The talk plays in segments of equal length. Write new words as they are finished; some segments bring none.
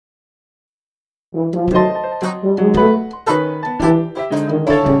On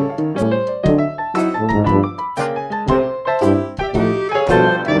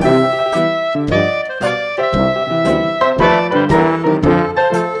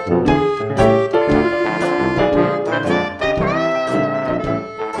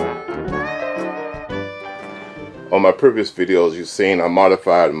my previous videos, you've seen I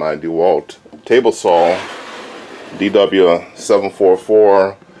modified my DeWALT table saw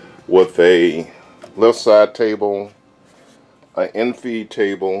DW744 with a left side table, an in-feed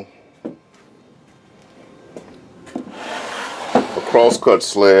table, a cross-cut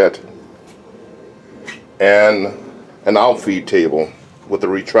sled, and an out-feed table with a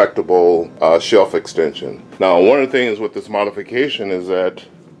retractable shelf extension. Now, one of the things with this modification is that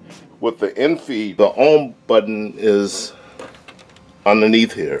with the in-feed, the on button is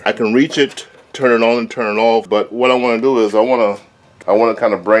underneath here. I can reach it, turn it on and turn it off, but what I want to do is I want to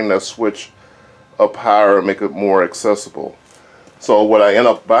kind of bring that switch up higher and make it more accessible. So what I end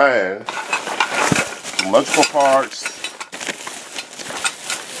up buying, electrical parts,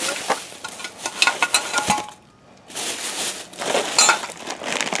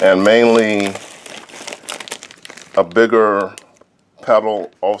 and mainly a bigger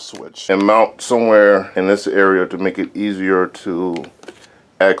paddle off switch, and mount somewhere in this area to make it easier to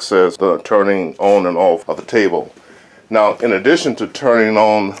access the turning on and off of the table. Now, in addition to turning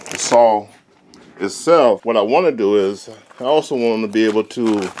on the saw itself, what I want to do is I also want to be able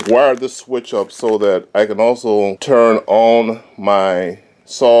to wire this switch up so that I can also turn on my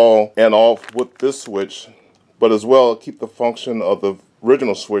saw and off with this switch, but as well keep the function of the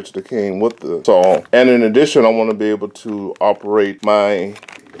original switch that came with the saw. And in addition, I want to be able to operate my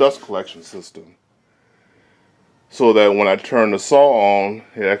dust collection system so that when I turn the saw on,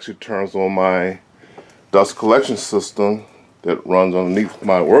 it actually turns on my dust collection system that runs underneath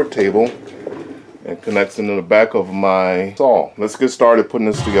my work table and connects into the back of my saw. Let's get started putting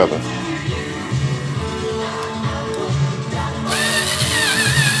this together.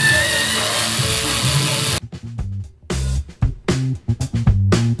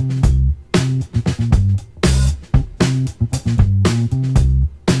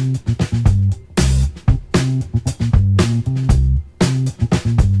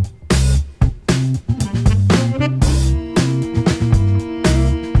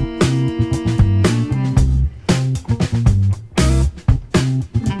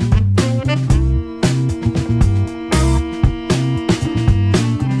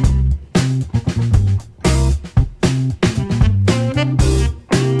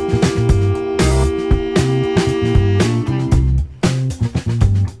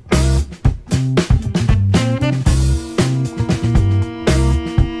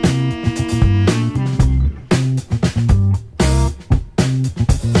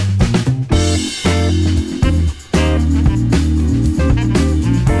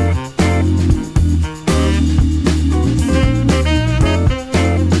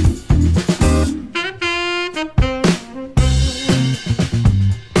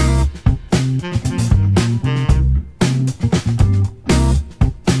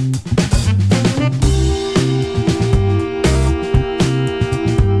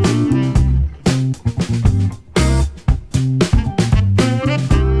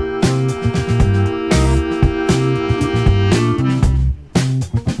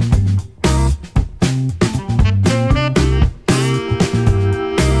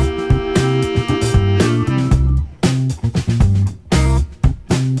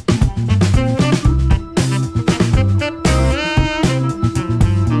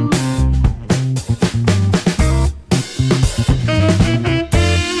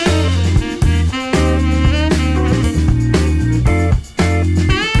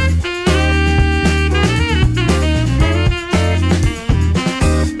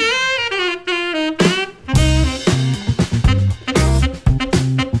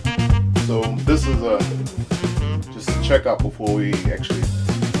 Check out before we actually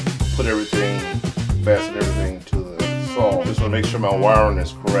put everything, fasten everything to the saw. Just want to make sure my wiring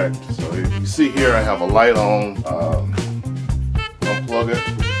is correct. So if you see here, I have a light on. Unplug it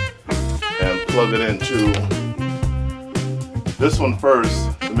and plug it into this one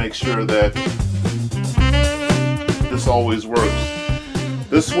first to make sure that this always works.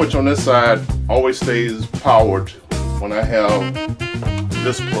 This switch on this side always stays powered when I have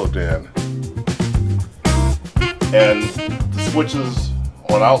this plugged in. And the switches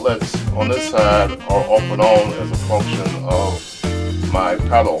on outlets on this side are off and on as a function of my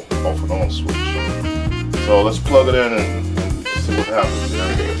paddle off and on switch. So let's plug it in and see what happens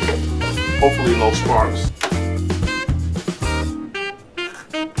there. Hopefully no sparks.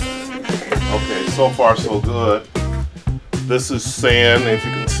 Okay, So far so good. This is sand, if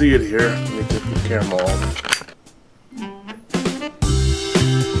you can see it here. Let me get the camera on.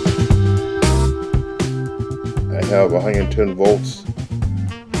 I have 110 volts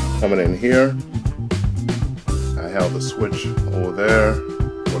coming in here. I have the switch over there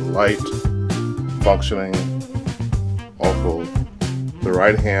with light functioning off of the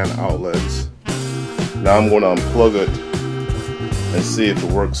right hand outlets. Now I'm going to unplug it and see if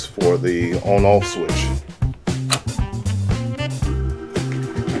it works for the on-off switch.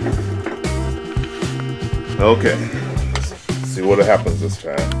 Okay, let's see what happens this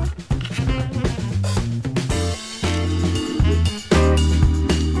time.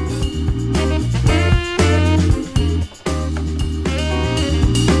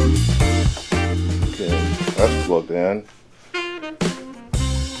 That's plugged in.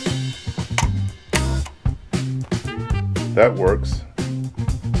 That works.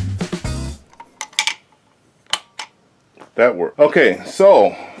 That works. Okay,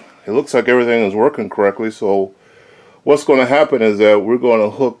 so it looks like everything is working correctly. So what's going to happen is that we're going to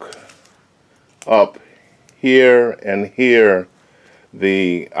hook up here and here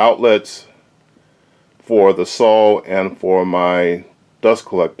the outlets for the saw and for my dust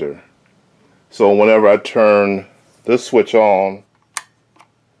collector. So whenever I turn this switch on,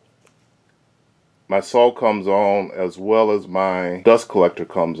 my saw comes on as well as my dust collector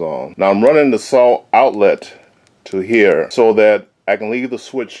comes on. Now I'm running the saw outlet to here so that I can leave the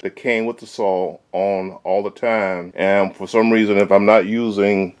switch that came with the saw on all the time, and for some reason if I'm not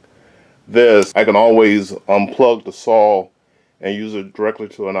using this, I can always unplug the saw and use it directly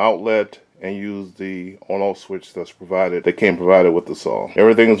to an outlet and use the on-off switch that came provided with the saw.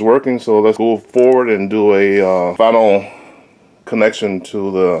 Everything is working, so let's go forward and do a final connection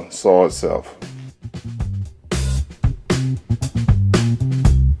to the saw itself.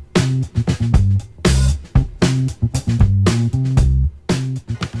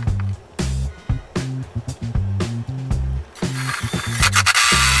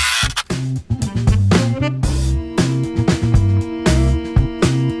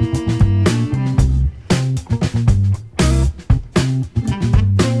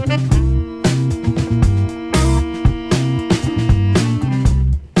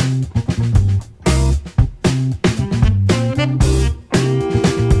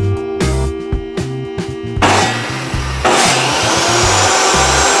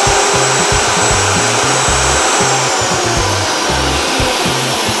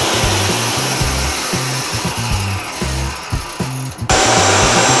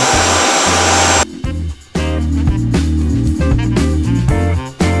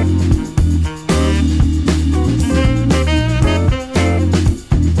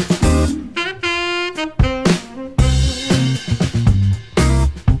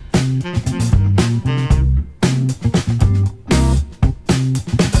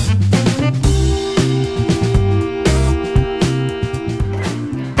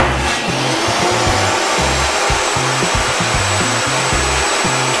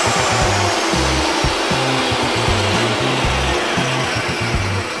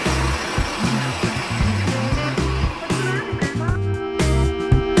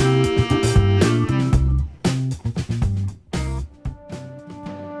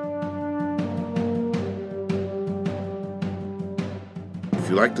 If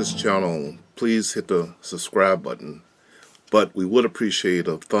you like this channel, please hit the subscribe button. But we would appreciate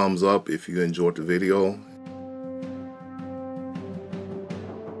a thumbs up if you enjoyed the video,